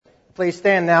Please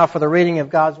stand now for the reading of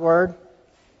God's Word.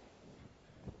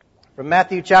 From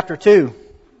Matthew chapter 2,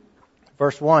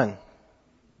 verse 1.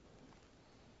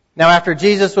 Now after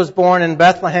Jesus was born in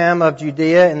Bethlehem of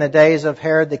Judea in the days of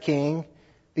Herod the king,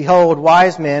 behold,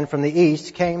 wise men from the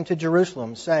east came to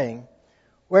Jerusalem, saying,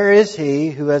 Where is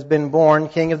he who has been born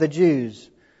King of the Jews?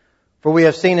 For we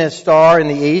have seen his star in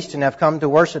the east and have come to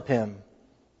worship him.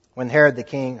 When Herod the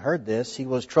king heard this, he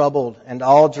was troubled, and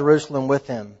all Jerusalem with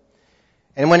him.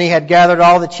 And when he had gathered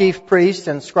all the chief priests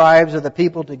and scribes of the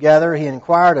people together, he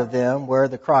inquired of them where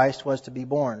the Christ was to be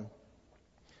born.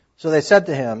 So they said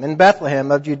to him, In Bethlehem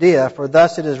of Judea, for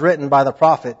thus it is written by the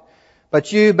prophet,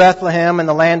 But you, Bethlehem, in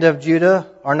the land of Judah,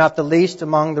 are not the least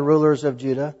among the rulers of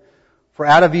Judah. For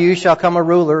out of you shall come a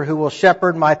ruler who will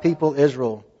shepherd my people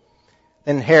Israel.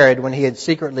 Then Herod, when he had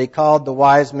secretly called the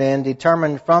wise men,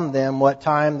 determined from them what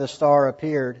time the star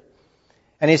appeared.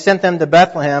 And he sent them to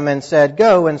Bethlehem and said,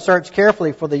 Go and search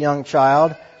carefully for the young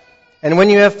child. And when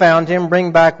you have found him,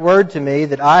 bring back word to me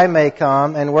that I may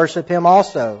come and worship him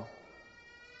also.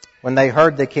 When they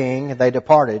heard the king, they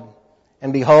departed.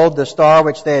 And behold, the star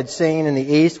which they had seen in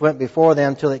the east went before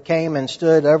them till it came and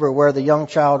stood over where the young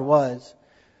child was.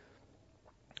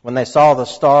 When they saw the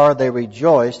star, they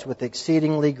rejoiced with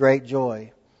exceedingly great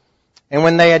joy. And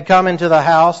when they had come into the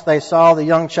house, they saw the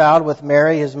young child with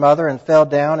Mary, his mother, and fell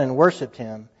down and worshipped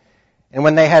him. And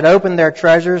when they had opened their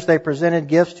treasures, they presented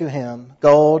gifts to him,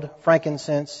 gold,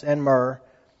 frankincense, and myrrh.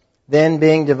 Then,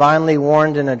 being divinely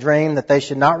warned in a dream that they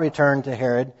should not return to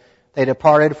Herod, they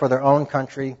departed for their own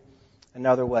country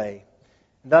another way.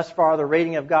 Thus far, the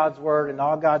reading of God's Word, and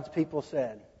all God's people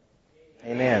said,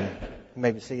 Amen. You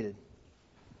may be seated.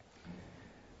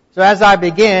 So as I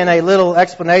begin, a little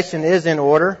explanation is in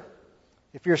order.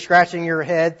 If you're scratching your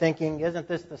head thinking, isn't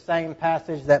this the same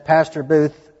passage that Pastor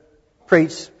Booth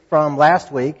preached from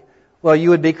last week? Well,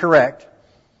 you would be correct.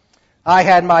 I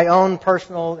had my own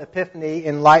personal epiphany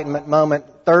enlightenment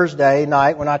moment Thursday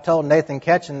night when I told Nathan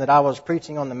Ketchen that I was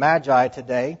preaching on the Magi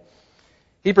today.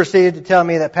 He proceeded to tell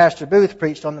me that Pastor Booth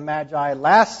preached on the Magi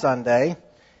last Sunday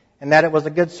and that it was a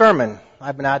good sermon.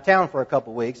 I've been out of town for a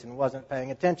couple of weeks and wasn't paying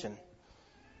attention.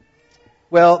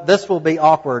 Well, this will be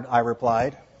awkward, I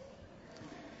replied.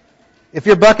 If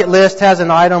your bucket list has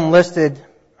an item listed,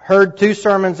 heard 2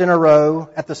 sermons in a row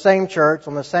at the same church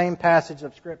on the same passage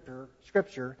of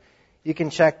Scripture, you can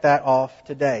check that off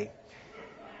today.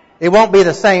 It won't be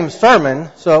the same sermon,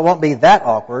 so it won't be that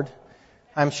awkward.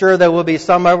 I'm sure there will be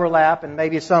some overlap and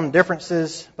maybe some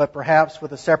differences, but perhaps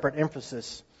with a separate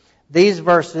emphasis. These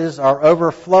verses are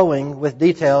overflowing with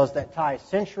details that tie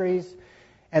centuries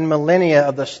and millennia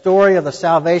of the story of the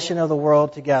salvation of the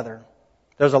world together.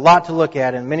 There's a lot to look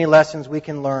at and many lessons we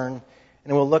can learn,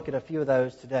 and we'll look at a few of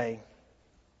those today.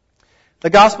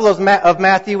 The Gospel of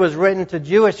Matthew was written to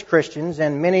Jewish Christians,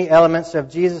 and many elements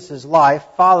of Jesus' life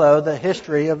follow the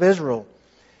history of Israel.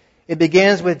 It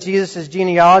begins with Jesus'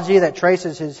 genealogy that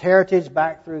traces his heritage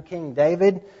back through King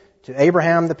David to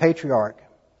Abraham the patriarch.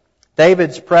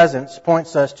 David's presence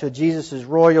points us to Jesus'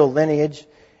 royal lineage,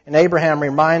 and Abraham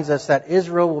reminds us that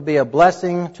Israel will be a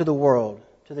blessing to the world,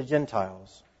 to the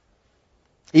Gentiles.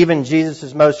 Even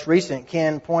Jesus' most recent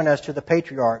kin point us to the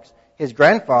patriarchs. His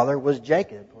grandfather was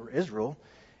Jacob, or Israel,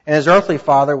 and his earthly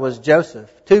father was Joseph,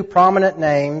 2 prominent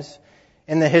names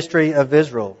in the history of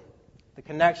Israel. The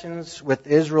connections with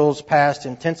Israel's past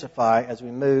intensify as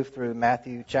we move through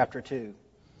Matthew chapter 2.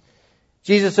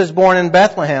 Jesus is born in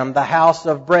Bethlehem, the house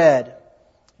of bread.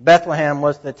 Bethlehem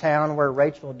was the town where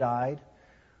Rachel died,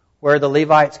 where the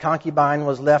Levite's concubine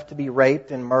was left to be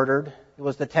raped and murdered. It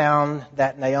was the town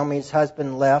that Naomi's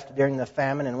husband left during the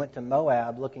famine and went to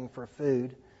Moab looking for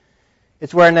food.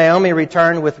 It's where Naomi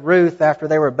returned with Ruth after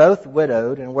they were both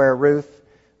widowed, and where Ruth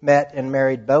met and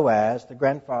married Boaz, the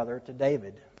grandfather to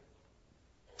David.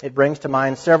 It brings to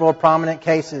mind several prominent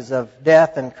cases of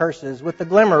death and curses with the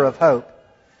glimmer of hope.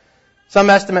 Some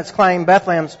estimates claim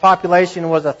Bethlehem's population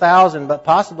was 1,000, but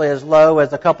possibly as low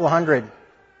as a couple hundred.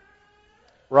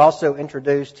 We're also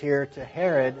introduced here to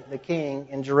Herod the king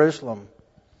in Jerusalem.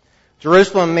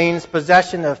 Jerusalem means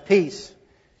possession of peace.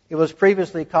 It was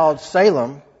previously called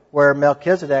Salem, where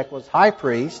Melchizedek was high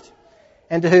priest,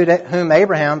 and to whom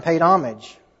Abraham paid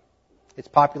homage. Its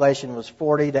population was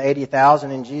 40 to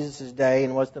 80,000 in Jesus' day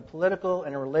and was the political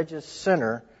and religious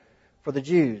center for the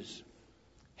Jews.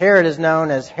 Herod is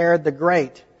known as Herod the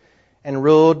Great and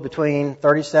ruled between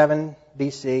 37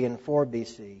 BC and 4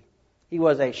 BC. He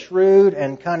was a shrewd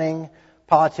and cunning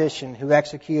politician who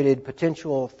executed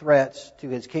potential threats to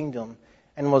his kingdom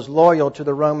and was loyal to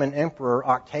the Roman Emperor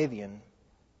Octavian.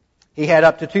 He had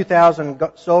up to 2,000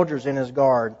 soldiers in his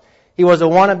guard. He was a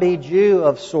wannabe Jew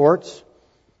of sorts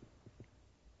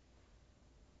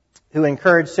who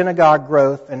encouraged synagogue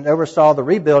growth and oversaw the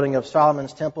rebuilding of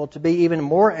Solomon's temple to be even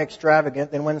more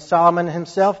extravagant than when Solomon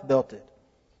himself built it.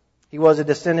 He was a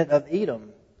descendant of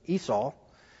Edom, Esau,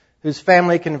 whose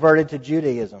family converted to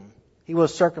Judaism. He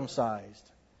was circumcised.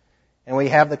 And we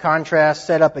have the contrast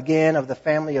set up again of the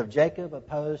family of Jacob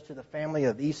opposed to the family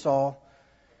of Esau.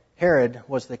 Herod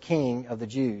was the king of the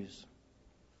Jews.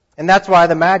 And that's why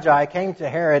the Magi came to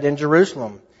Herod in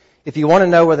Jerusalem. If you want to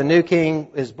know where the new king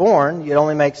is born, it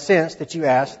only makes sense that you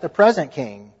ask the present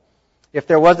king. If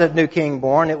there was a new king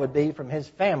born, it would be from his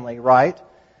family, right?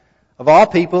 Of all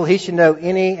people, he should know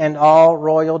any and all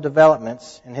royal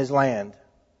developments in his land.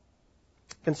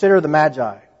 Consider the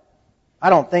Magi. I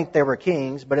don't think they were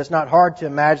kings, but it's not hard to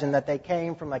imagine that they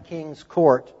came from a king's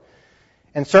court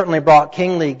and certainly brought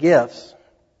kingly gifts.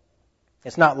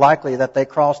 It's not likely that they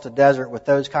crossed a desert with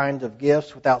those kinds of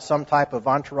gifts without some type of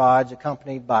entourage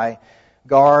accompanied by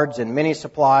guards and many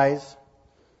supplies.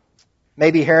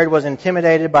 Maybe Herod was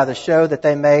intimidated by the show that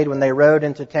they made when they rode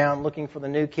into town looking for the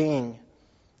new king.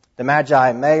 The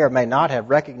Magi may or may not have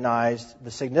recognized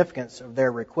the significance of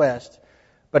their request,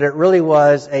 but it really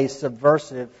was a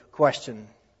subversive question.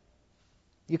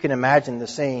 You can imagine the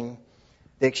scene.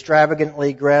 The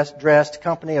extravagantly dressed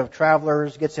company of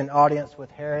travelers gets an audience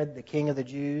with Herod, the king of the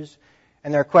Jews,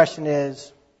 and their question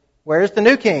is, "Where's the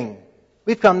new king?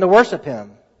 We've come to worship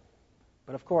him."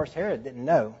 But of course, Herod didn't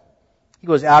know. He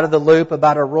was out of the loop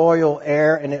about a royal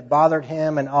heir, and it bothered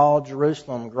him and all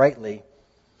Jerusalem greatly.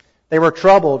 They were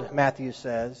troubled, Matthew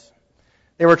says.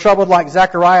 They were troubled like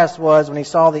Zacharias was when he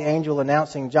saw the angel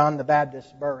announcing John the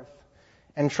Baptist's birth,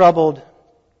 and troubled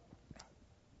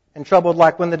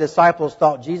like when the disciples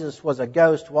thought Jesus was a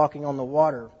ghost walking on the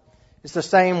water. It's the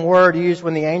same word used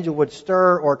when the angel would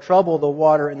stir or trouble the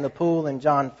water in the pool in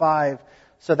John 5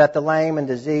 so that the lame and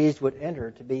diseased would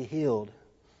enter to be healed.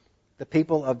 The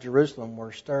people of Jerusalem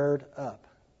were stirred up.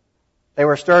 They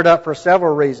were stirred up for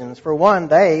several reasons. For one,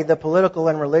 they, the political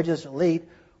and religious elite,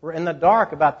 were in the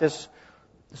dark about this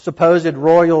supposed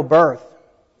royal birth.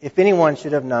 If anyone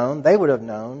should have known, they would have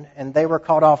known, and they were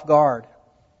caught off guard.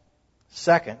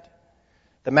 Second,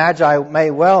 the Magi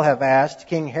may well have asked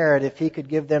King Herod if he could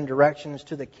give them directions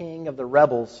to the king of the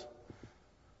rebels.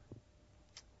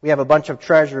 We have a bunch of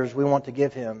treasures we want to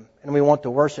give him, and we want to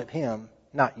worship him,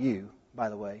 not you, by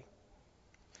the way.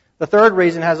 The third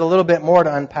reason has a little bit more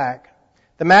to unpack.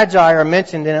 The Magi are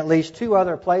mentioned in at least 2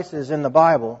 other places in the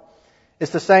Bible.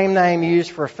 It's the same name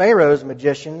used for Pharaoh's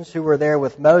magicians who were there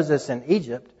with Moses in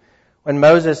Egypt when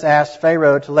Moses asked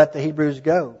Pharaoh to let the Hebrews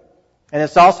go. And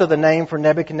it's also the name for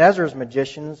Nebuchadnezzar's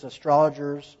magicians,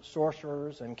 astrologers,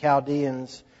 sorcerers, and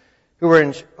Chaldeans who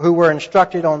were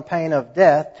instructed on pain of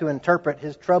death to interpret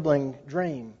his troubling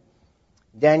dream.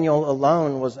 Daniel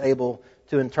alone was able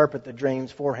to interpret the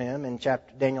dreams for him in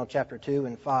Daniel chapter 2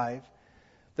 and 5.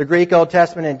 The Greek Old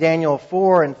Testament in Daniel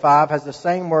 4 and 5 has the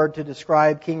same word to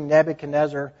describe King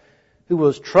Nebuchadnezzar, who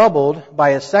was troubled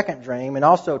by his second dream and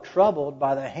also troubled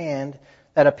by the hand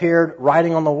that appeared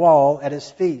writing on the wall at his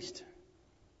feast.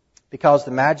 Because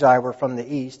the Magi were from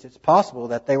the east, it's possible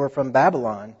that they were from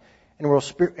Babylon and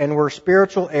were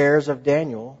spiritual heirs of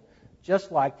Daniel,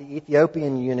 just like the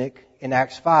Ethiopian eunuch in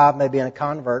Acts 5 may be a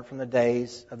convert from the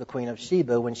days of the Queen of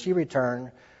Sheba when she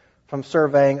returned from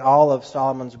surveying all of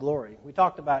Solomon's glory.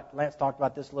 Lance talked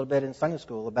about this a little bit in Sunday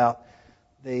school about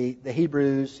the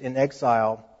Hebrews in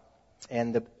exile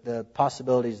and the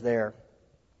possibilities there.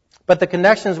 But the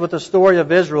connections with the story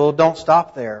of Israel don't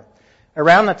stop there.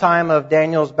 Around the time of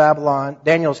Daniel's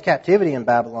captivity in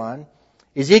Babylon,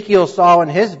 Ezekiel saw in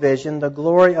his vision the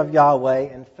glory of Yahweh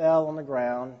and fell on the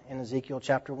ground in Ezekiel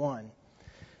chapter 1.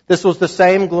 This was the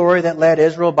same glory that led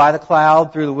Israel by the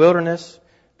cloud through the wilderness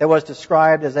that was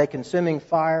described as a consuming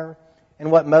fire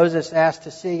and what Moses asked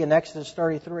to see in Exodus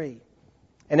 33.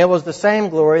 And it was the same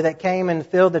glory that came and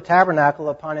filled the tabernacle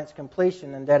upon its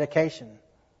completion and dedication.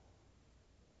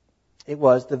 It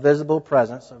was the visible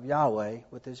presence of Yahweh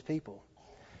with his people.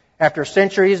 After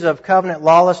centuries of covenant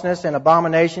lawlessness and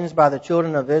abominations by the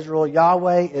children of Israel,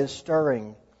 Yahweh is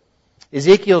stirring.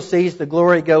 Ezekiel sees the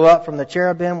glory go up from the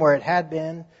cherubim where it had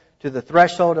been to the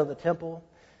threshold of the temple.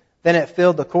 Then it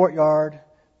filled the courtyard.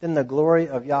 Then the glory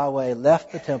of Yahweh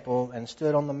left the temple and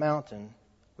stood on the mountain,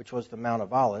 which was the Mount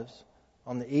of Olives,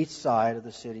 on the east side of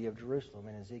the city of Jerusalem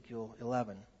in Ezekiel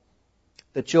 11.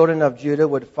 The children of Judah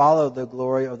would follow the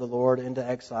glory of the Lord into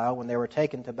exile when they were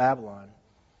taken to Babylon.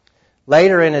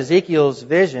 Later in Ezekiel's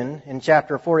vision, in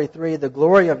chapter 43, the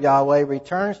glory of Yahweh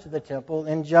returns to the temple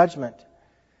in judgment.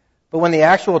 But when the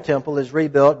actual temple is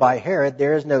rebuilt by Herod,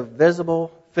 there is no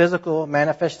visible, physical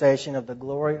manifestation of the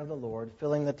glory of the Lord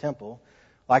filling the temple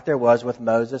like there was with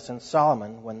Moses and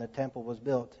Solomon when the temple was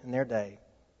built in their day.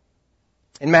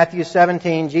 In Matthew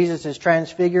 17, Jesus is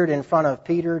transfigured in front of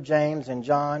Peter, James, and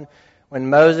John when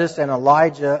Moses and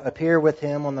Elijah appear with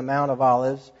him on the Mount of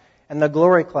Olives, and the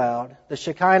glory cloud, the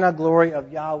Shekinah glory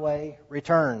of Yahweh,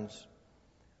 returns.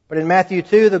 But in Matthew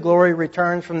 2, the glory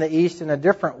returns from the east in a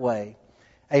different way,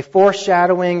 a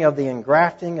foreshadowing of the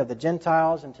engrafting of the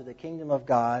Gentiles into the kingdom of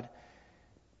God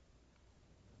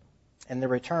and the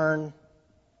return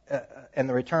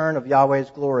of Yahweh's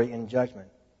glory in judgment.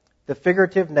 The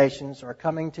figurative nations are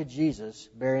coming to Jesus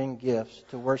bearing gifts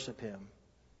to worship Him.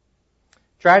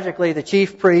 Tragically, the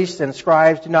chief priests and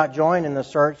scribes do not join in the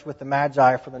search with the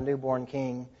Magi for the newborn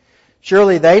king.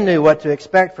 Surely they knew what to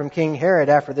expect from King Herod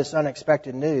after this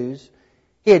unexpected news.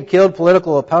 He had killed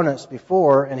political opponents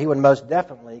before, and he would most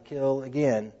definitely kill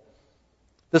again.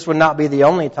 This would not be the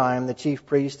only time the chief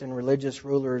priests and religious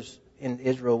rulers in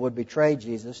Israel would betray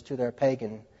Jesus to their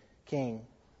pagan king.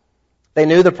 They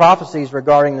knew the prophecies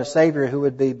regarding the Savior who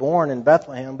would be born in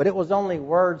Bethlehem, but it was only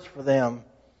words for them.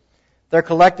 Their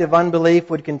collective unbelief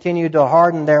would continue to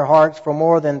harden their hearts for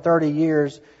more than 30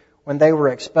 years when they were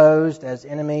exposed as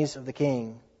enemies of the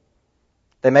king.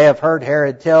 They may have heard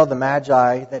Herod tell the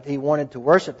Magi that he wanted to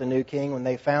worship the new king when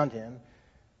they found him,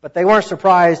 but they weren't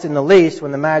surprised in the least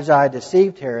when the Magi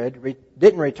deceived Herod,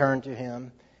 didn't return to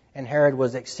him, and Herod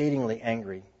was exceedingly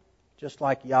angry. Just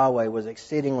like Yahweh was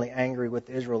exceedingly angry with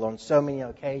Israel on so many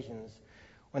occasions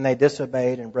when they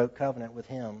disobeyed and broke covenant with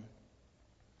him.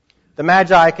 The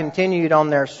Magi continued on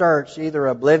their search, either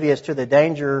oblivious to the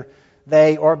danger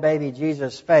they or baby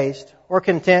Jesus faced, or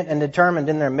content and determined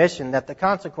in their mission that the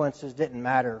consequences didn't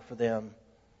matter for them.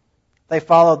 They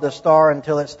followed the star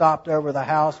until it stopped over the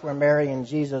house where Mary and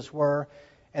Jesus were,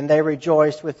 and they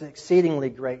rejoiced with exceedingly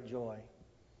great joy.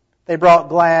 They brought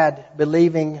glad,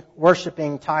 believing,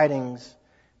 worshiping tidings.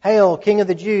 Hail, King of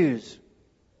the Jews!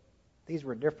 These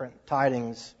were different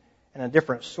tidings and a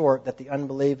different sort that the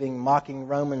unbelieving, mocking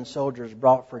Roman soldiers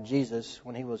brought for Jesus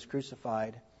when he was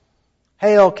crucified.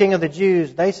 Hail, King of the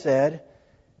Jews, they said.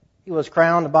 He was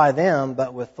crowned by them,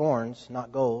 but with thorns,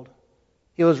 not gold.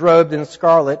 He was robed in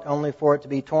scarlet, only for it to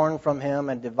be torn from him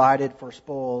and divided for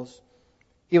spoils.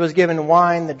 He was given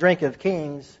wine, the drink of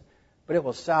kings, but it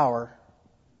was sour.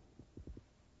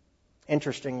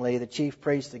 Interestingly, the chief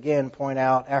priests again point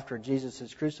out, after Jesus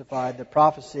is crucified, the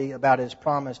prophecy about his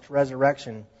promised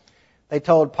resurrection. They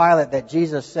told Pilate that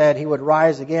Jesus said he would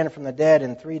rise again from the dead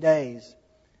in 3 days.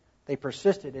 They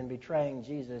persisted in betraying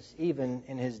Jesus even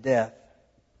in his death.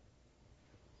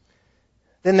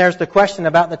 Then there's the question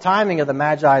about the timing of the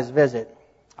Magi's visit.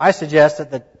 I suggest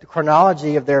that the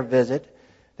chronology of their visit,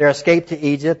 their escape to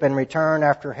Egypt and return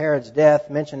after Herod's death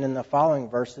mentioned in the following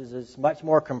verses, is much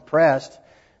more compressed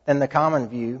than the common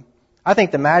view. I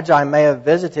think the Magi may have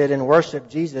visited and worshipped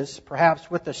Jesus,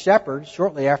 perhaps with the shepherds,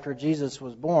 shortly after Jesus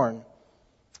was born,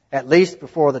 at least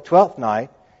before the 12th night,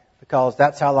 because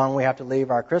that's how long we have to leave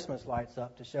our Christmas lights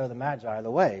up to show the Magi the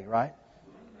way, right?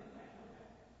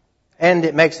 And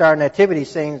it makes our nativity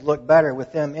scenes look better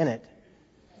with them in it.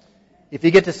 If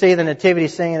you get to see the nativity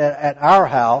scene at our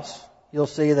house, you'll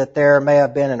see that there may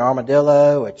have been an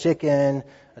armadillo, a chicken,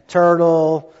 a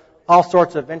turtle, all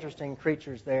sorts of interesting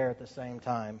creatures there at the same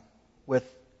time, with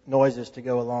noises to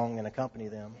go along and accompany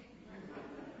them.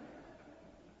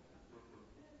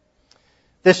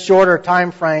 This shorter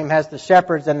time frame has the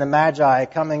shepherds and the Magi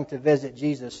coming to visit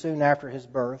Jesus soon after his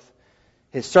birth,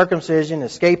 his circumcision,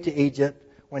 escape to Egypt,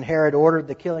 when Herod ordered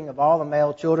the killing of all the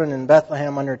male children in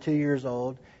Bethlehem under 2 years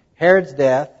old, Herod's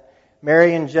death,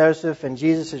 Mary and Joseph, and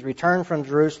Jesus' return from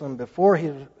Jerusalem before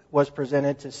he was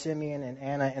presented to Simeon and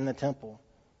Anna in the temple.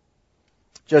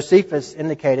 Josephus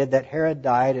indicated that Herod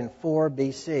died in 4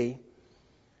 BC,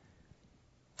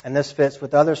 and this fits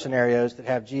with other scenarios that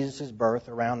have Jesus' birth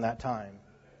around that time.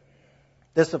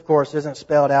 This, of course, isn't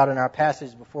spelled out in our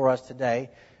passage before us today,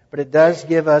 but it does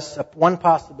give us one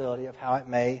possibility of how it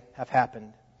may have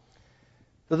happened.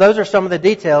 So those are some of the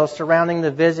details surrounding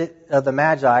the visit of the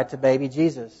Magi to baby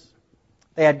Jesus.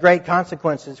 They had great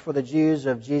consequences for the Jews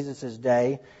of Jesus'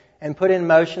 day and put in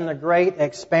motion the great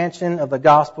expansion of the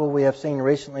gospel we have seen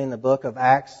recently in the book of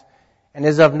Acts, and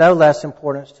is of no less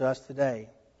importance to us today.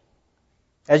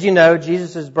 As you know,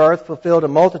 Jesus' birth fulfilled a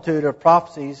multitude of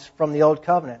prophecies from the Old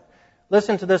Covenant.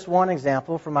 Listen to this one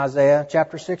example from Isaiah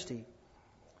chapter 60.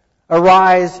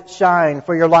 Arise, shine,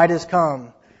 for your light has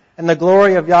come, and the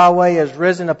glory of Yahweh is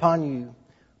risen upon you.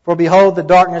 For behold, the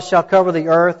darkness shall cover the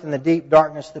earth, and the deep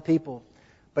darkness the people.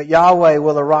 But Yahweh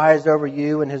will arise over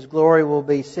you, and his glory will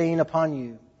be seen upon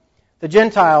you. The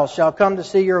Gentiles shall come to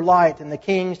see your light, and the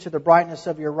kings to the brightness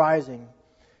of your rising.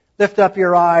 Lift up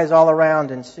your eyes all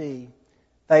around and see.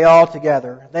 They all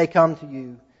together, they come to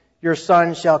you. Your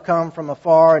sons shall come from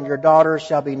afar, and your daughters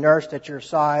shall be nursed at your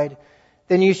side.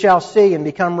 Then you shall see and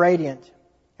become radiant,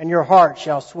 and your heart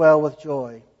shall swell with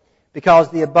joy. Because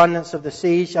the abundance of the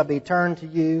sea shall be turned to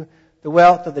you, the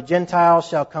wealth of the Gentiles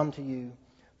shall come to you.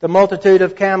 The multitude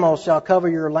of camels shall cover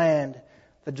your land,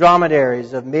 the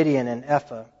dromedaries of Midian and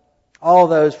Ephah. All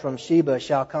those from Sheba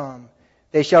shall come.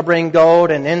 They shall bring gold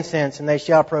and incense, and they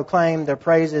shall proclaim the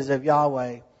praises of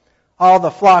Yahweh. All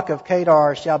the flock of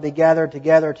Kedar shall be gathered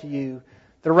together to you.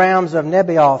 The rams of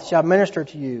Nebaioth shall minister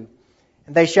to you.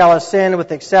 And they shall ascend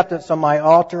with acceptance on my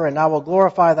altar, and I will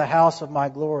glorify the house of my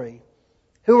glory.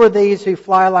 Who are these who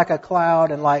fly like a cloud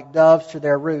and like doves to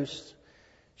their roosts?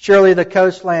 Surely the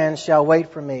coastlands shall wait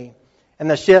for me, and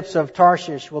the ships of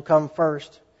Tarshish will come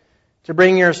first, to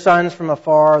bring your sons from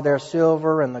afar, their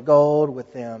silver and the gold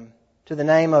with them, to the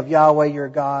name of Yahweh your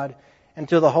God, and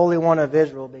to the Holy One of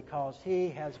Israel, because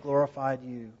He has glorified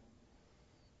you.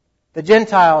 The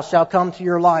Gentiles shall come to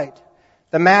your light.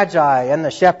 The Magi and the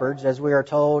shepherds, as we are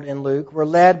told in Luke, were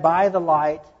led by the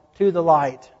light to the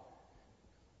light.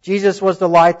 Jesus was the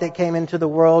light that came into the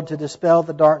world to dispel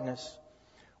the darkness.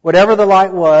 Whatever the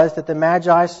light was that the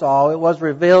Magi saw, it was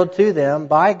revealed to them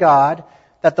by God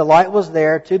that the light was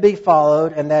there to be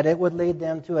followed, and that it would lead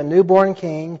them to a newborn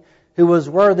king who was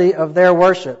worthy of their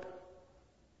worship.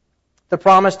 The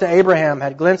promise to Abraham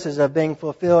had glimpses of being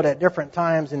fulfilled at different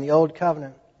times in the Old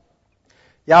Covenant.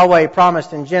 Yahweh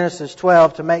promised in Genesis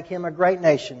 12 to make him a great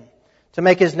nation, to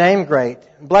make his name great,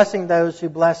 blessing those who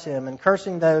bless him and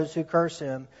cursing those who curse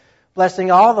him,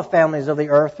 blessing all the families of the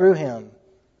earth through him.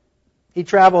 He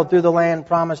traveled through the land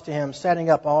promised to him, setting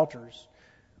up altars.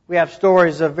 We have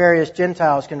stories of various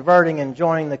Gentiles converting and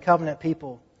joining the covenant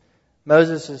people.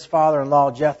 Moses'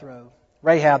 father-in-law Jethro,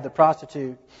 Rahab the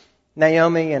prostitute,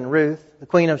 Naomi and Ruth, the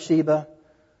queen of Sheba.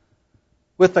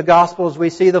 With the Gospels, we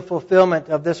see the fulfillment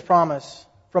of this promise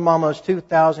from almost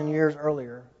 2,000 years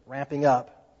earlier, ramping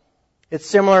up. It's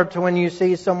similar to when you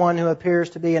see someone who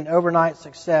appears to be an overnight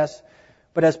success,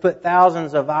 but has put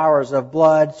thousands of hours of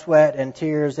blood, sweat, and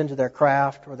tears into their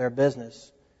craft or their business.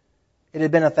 It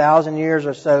had been 1,000 years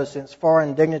or so since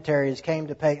foreign dignitaries came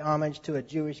to pay homage to a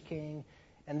Jewish king,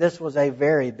 and this was a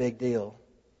very big deal.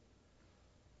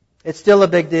 It's still a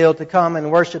big deal to come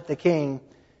and worship the King.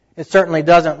 It certainly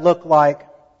doesn't look like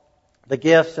the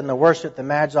gifts and the worship the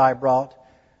Magi brought,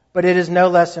 but it is no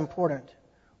less important.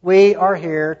 We are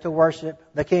here to worship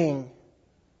the King.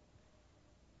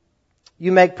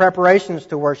 You make preparations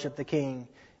to worship the King.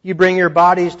 You bring your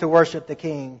bodies to worship the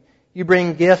King. You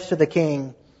bring gifts to the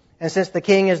King. And since the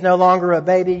King is no longer a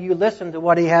baby, you listen to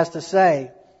what He has to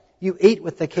say. You eat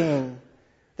with the King.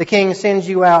 The King sends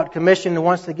you out, commissioned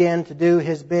once again to do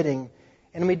His bidding.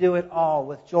 And we do it all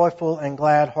with joyful and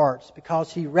glad hearts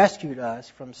because He rescued us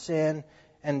from sin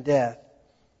and death.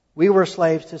 We were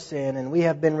slaves to sin, and we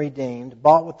have been redeemed,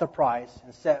 bought with a price,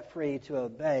 and set free to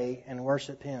obey and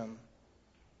worship Him.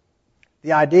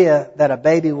 The idea that a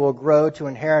baby will grow to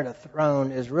inherit a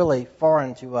throne is really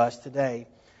foreign to us today.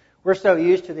 We're so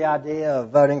used to the idea of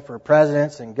voting for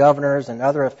presidents and governors and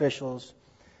other officials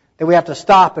that we have to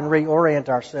stop and reorient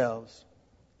ourselves.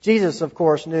 Jesus, of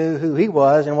course, knew who He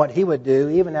was and what He would do,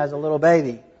 even as a little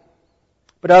baby.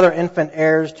 But other infant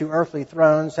heirs to earthly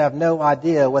thrones have no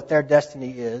idea what their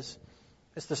destiny is.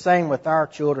 It's the same with our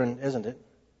children, isn't it?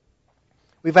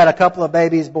 We've had a couple of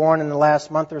babies born in the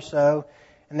last month or so,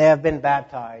 and they have been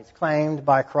baptized, claimed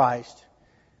by Christ.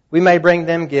 We may bring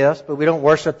them gifts, but we don't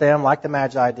worship them like the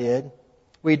Magi did.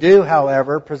 We do,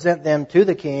 however, present them to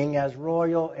the King as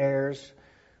royal heirs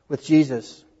with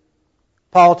Jesus.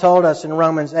 Paul told us in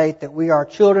Romans 8 that we are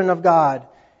children of God,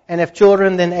 and if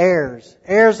children, then heirs,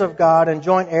 heirs of God and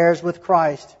joint heirs with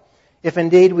Christ, if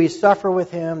indeed we suffer with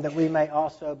Him, that we may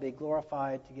also be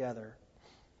glorified together.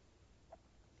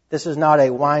 This is not a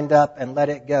wind up and let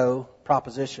it go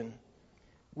proposition.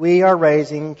 We are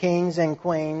raising kings and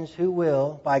queens who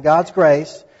will, by God's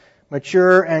grace,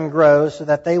 mature and grow so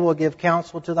that they will give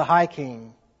counsel to the High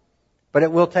King. But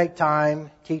it will take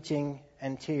time, teaching,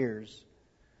 and tears.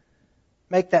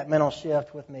 Make that mental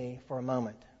shift with me for a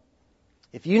moment.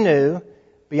 If you knew,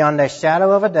 beyond a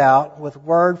shadow of a doubt, with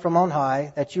word from on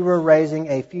high, that you were raising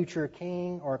a future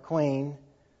king or queen,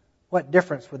 what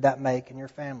difference would that make in your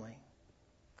family?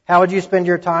 How would you spend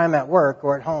your time at work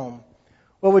or at home?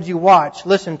 What would you watch,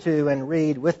 listen to, and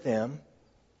read with them?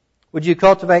 Would you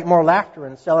cultivate more laughter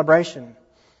and celebration?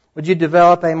 Would you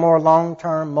develop a more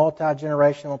long-term,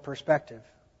 multi-generational perspective?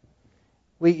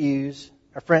 We use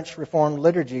a French Reformed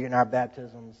liturgy in our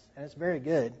baptisms, and it's very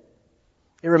good.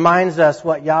 It reminds us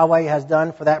what Yahweh has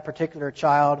done for that particular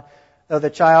child, though the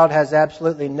child has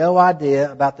absolutely no idea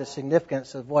about the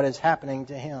significance of what is happening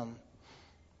to him.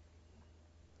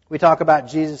 We talk about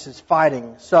Jesus'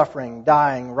 fighting, suffering,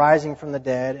 dying, rising from the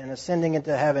dead, and ascending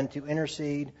into heaven to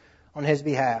intercede on his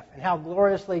behalf. And how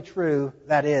gloriously true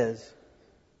that is.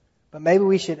 But maybe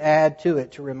we should add to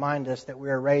it to remind us that we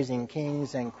are raising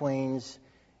kings and queens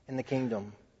in the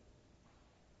kingdom.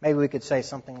 Maybe we could say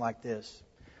something like this.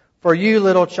 For you,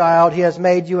 little child, he has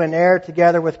made you an heir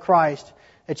together with Christ,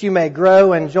 that you may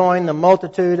grow and join the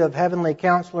multitude of heavenly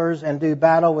counselors and do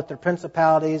battle with the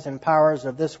principalities and powers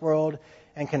of this world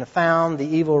and confound the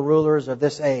evil rulers of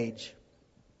this age.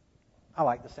 I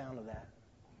like the sound of that.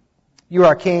 You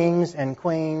are kings and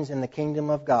queens in the kingdom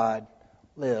of God.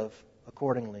 Live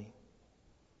accordingly.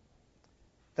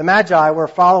 The Magi were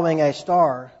following a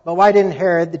star, but why didn't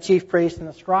Herod, the chief priest, and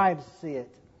the scribes see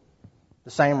it?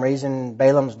 The same reason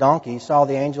Balaam's donkey saw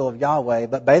the angel of Yahweh,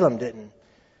 but Balaam didn't.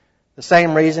 The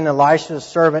same reason Elisha's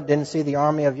servant didn't see the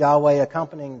army of Yahweh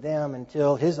accompanying them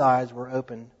until his eyes were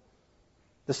opened.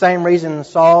 The same reason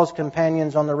Saul's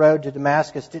companions on the road to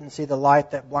Damascus didn't see the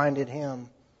light that blinded him.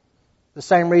 The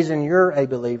same reason you're a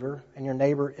believer and your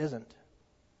neighbor isn't.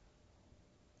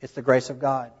 It's the grace of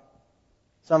God.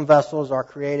 Some vessels are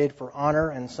created for honor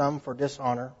and some for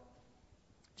dishonor.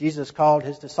 Jesus called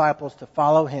his disciples to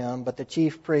follow him, but the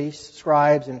chief priests,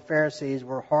 scribes, and Pharisees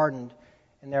were hardened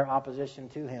in their opposition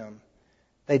to him.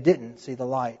 They didn't see the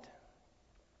light.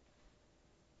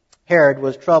 Herod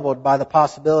was troubled by the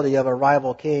possibility of a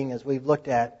rival king, as we've looked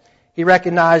at. He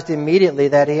recognized immediately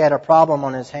that he had a problem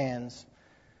on his hands.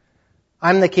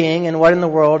 I'm the king, and what in the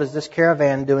world is this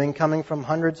caravan doing coming from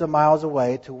hundreds of miles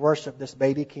away to worship this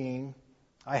baby king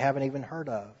I haven't even heard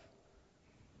of?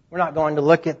 We're not going to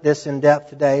look at this in depth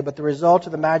today, but the result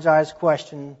of the Magi's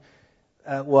question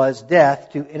was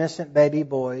death to innocent baby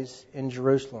boys in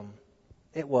Jerusalem.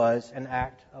 It was an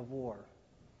act of war.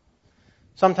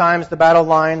 Sometimes the battle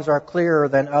lines are clearer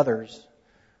than others.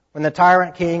 When the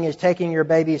tyrant king is taking your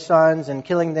baby sons and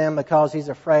killing them because he's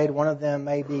afraid one of them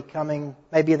may be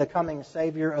the coming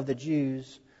savior of the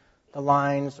Jews, the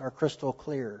lines are crystal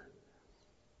clear.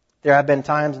 There have been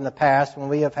times in the past when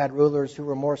we have had rulers who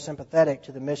were more sympathetic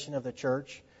to the mission of the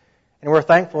church, and we're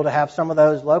thankful to have some of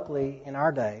those locally in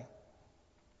our day.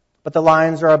 But the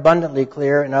lines are abundantly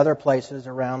clear in other places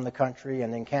around the country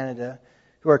and in Canada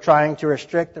who are trying to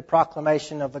restrict the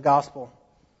proclamation of the gospel.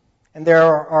 And there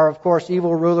are, of course,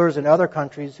 evil rulers in other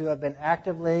countries who have been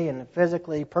actively and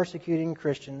physically persecuting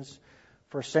Christians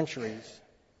for centuries.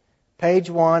 Page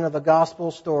 1 of the gospel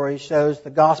story shows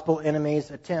the gospel enemies'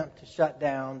 attempt to shut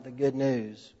down the good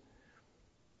news.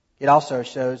 It also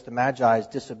shows the Magi's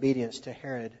disobedience to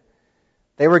Herod.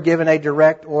 They were given a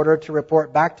direct order to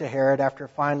report back to Herod after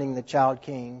finding the child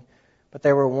king, but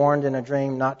they were warned in a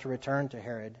dream not to return to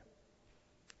Herod.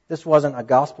 This wasn't a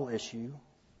gospel issue,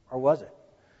 or was it?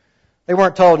 They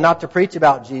weren't told not to preach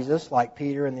about Jesus like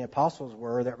Peter and the apostles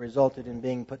were that resulted in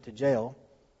being put to jail.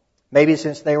 Maybe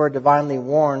since they were divinely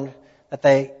warned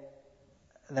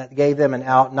that gave them an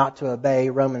out not to obey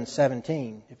Romans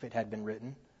 17 if it had been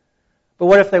written. But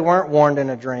what if they weren't warned in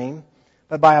a dream,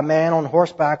 but by a man on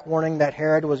horseback warning that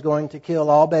Herod was going to kill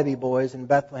all baby boys in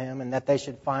Bethlehem and that they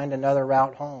should find another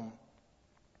route home?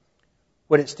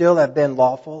 Would it still have been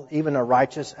lawful, even a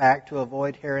righteous act, to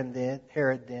avoid Herod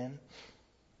then?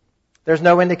 There's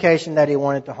no indication that he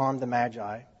wanted to harm the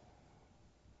Magi.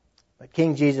 But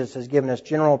King Jesus has given us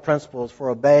general principles for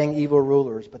obeying evil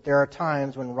rulers, but there are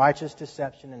times when righteous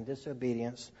deception and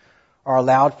disobedience are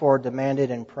allowed for,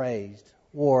 demanded, and praised.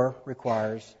 War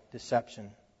requires deception.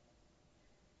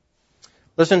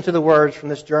 Listen to the words from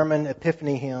this German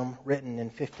Epiphany hymn written in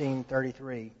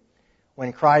 1533,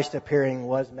 when Christ appearing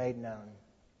was made known.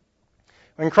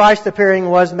 When Christ appearing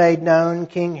was made known,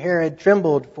 King Herod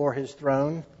trembled for his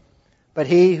throne. But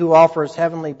he who offers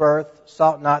heavenly birth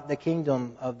sought not the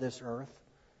kingdom of this earth.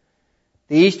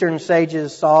 The eastern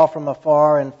sages saw from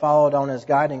afar and followed on his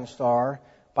guiding star.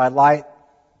 By light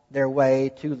their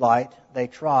way to light they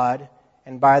trod,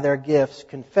 and by their gifts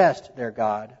confessed their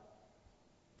God.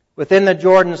 Within the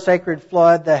Jordan's sacred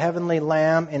flood the heavenly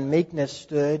Lamb in meekness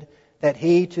stood, that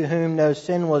he to whom no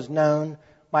sin was known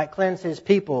might cleanse his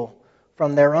people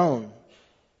from their own.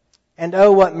 And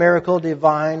oh, what miracle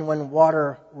divine when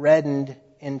water reddened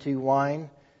into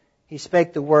wine. He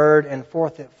spake the word and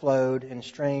forth it flowed in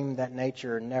stream that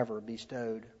nature never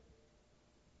bestowed.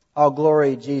 All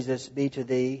glory, Jesus, be to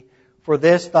thee, for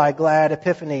this thy glad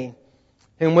epiphany,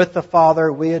 whom with the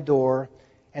Father we adore,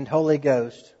 and Holy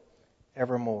Ghost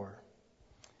evermore.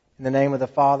 In the name of the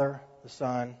Father, the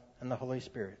Son, and the Holy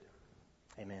Spirit.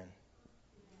 Amen.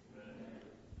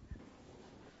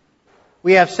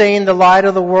 We have seen the light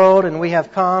of the world, and we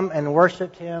have come and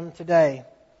worshipped Him today.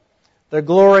 The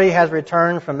glory has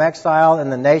returned from exile,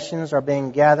 and the nations are being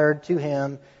gathered to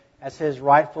Him as His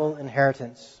rightful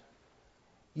inheritance.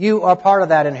 You are part of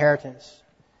that inheritance.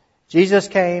 Jesus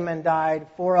came and died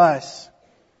for us,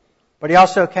 but He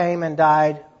also came and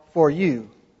died for you.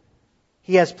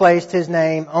 He has placed His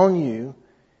name on you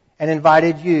and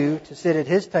invited you to sit at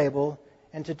His table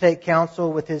and to take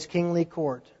counsel with His kingly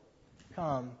court.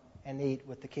 Come and eat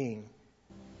with the King.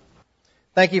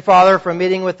 Thank you, Father, for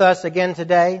meeting with us again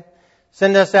today.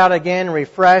 Send us out again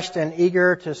refreshed and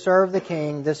eager to serve the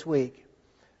King this week.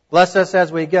 Bless us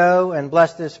as we go, and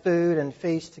bless this food and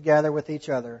feast together with each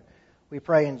other. We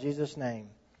pray in Jesus' name.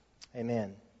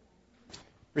 Amen.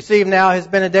 Receive now His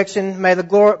benediction. May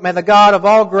the God of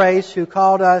all grace, who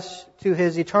called us to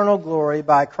His eternal glory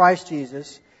by Christ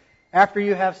Jesus, after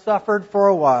you have suffered for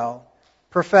a while,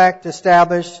 perfect,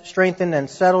 establish, strengthen, and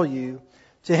settle you.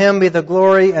 To Him be the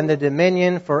glory and the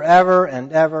dominion forever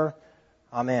and ever.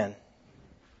 Amen.